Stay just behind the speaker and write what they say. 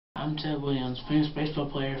I'm Ted Williams, famous baseball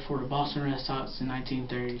player for the Boston Red Sox in the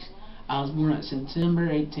 1930s. I was born on September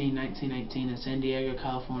 18, 1918 in San Diego,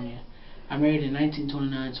 California. I married in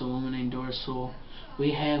 1929 to a woman named Doris Sewell.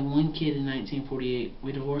 We had one kid in 1948.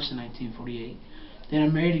 We divorced in 1948. Then I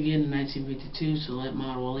married again in 1952 to late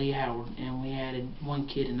model Lee Howard, and we had one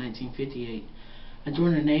kid in 1958. I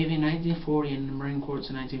joined the Navy in 1940 and the Marine Corps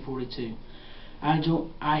in 1942.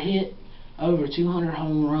 I hit over 200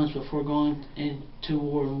 home runs before going into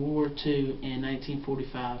war in World War II in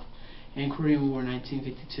 1945 and Korean War in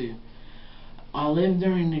 1952. I lived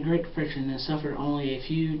during the Great Depression and suffered only a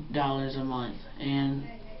few dollars a month, and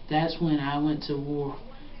that's when I went to war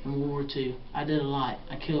in World War II. I did a lot.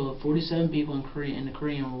 I killed 47 people in the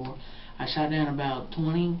Korean War. I shot down about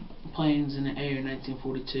 20 planes in the air in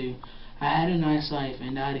 1942. I had a nice life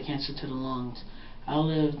and died of cancer to the lungs. I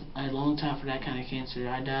lived a long time for that kind of cancer.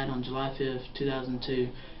 I died on July 5th, 2002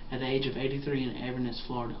 at the age of 83 in Inverness,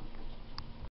 Florida.